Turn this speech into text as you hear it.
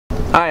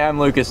Hi, I'm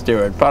Lucas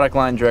Steward, Product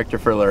Line Director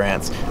for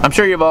Lowrance. I'm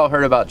sure you've all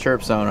heard about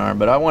CHIRP Sonar,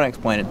 but I want to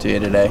explain it to you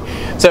today.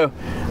 So,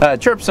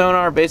 CHIRP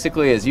Sonar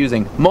basically is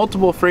using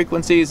multiple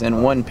frequencies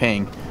in one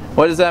ping.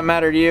 What does that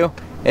matter to you?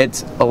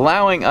 It's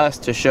allowing us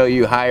to show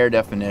you higher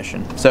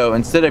definition. So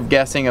instead of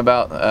guessing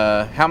about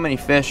how many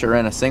fish are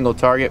in a single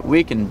target,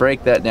 we can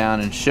break that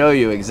down and show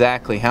you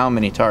exactly how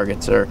many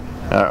targets are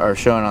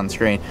shown on the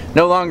screen.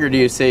 No longer do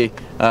you see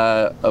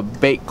a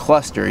bait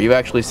cluster, you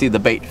actually see the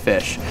bait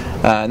fish.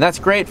 And that's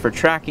great for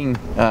tracking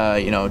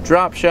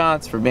drop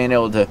shots, for being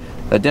able to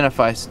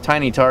identify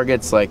tiny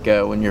targets like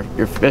when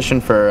you're fishing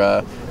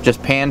for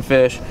just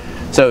panfish.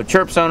 So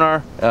CHIRP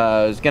Sonar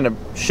is going to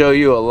show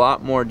you a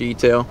lot more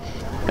detail.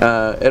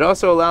 It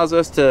also allows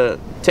us to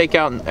take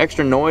out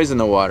extra noise in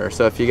the water.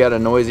 So if you got a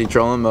noisy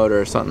trolling motor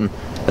or something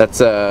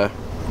that's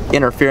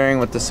interfering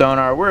with the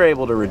sonar, we're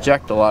able to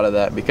reject a lot of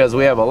that because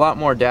we have a lot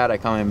more data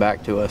coming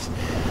back to us.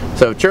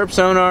 So CHIRP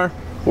Sonar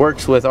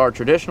works with our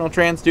traditional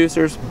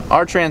transducers.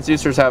 Our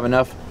transducers have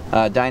enough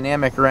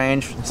dynamic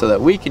range so that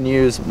we can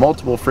use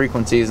multiple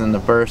frequencies in the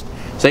burst.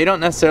 So you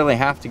don't necessarily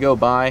have to go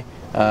buy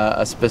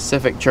a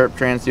specific CHIRP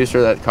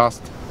transducer that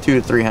costs $200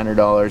 to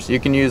 $300. You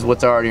can use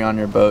what's already on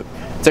your boat.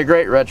 It's a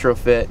great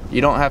retrofit. You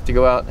don't have to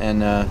go out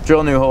and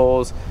drill new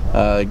holes,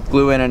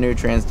 glue in a new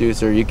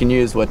transducer. You can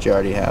use what you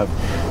already have.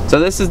 So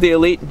this is the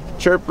Elite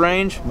CHIRP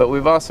range, but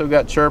we've also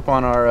got CHIRP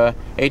on our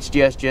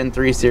HDS Gen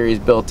 3 series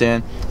built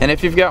in. And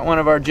if you've got one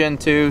of our Gen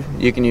 2,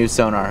 you can use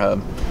Sonar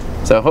Hub.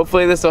 So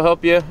hopefully this will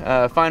help you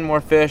find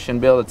more fish and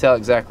be able to tell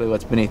exactly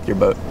what's beneath your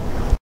boat.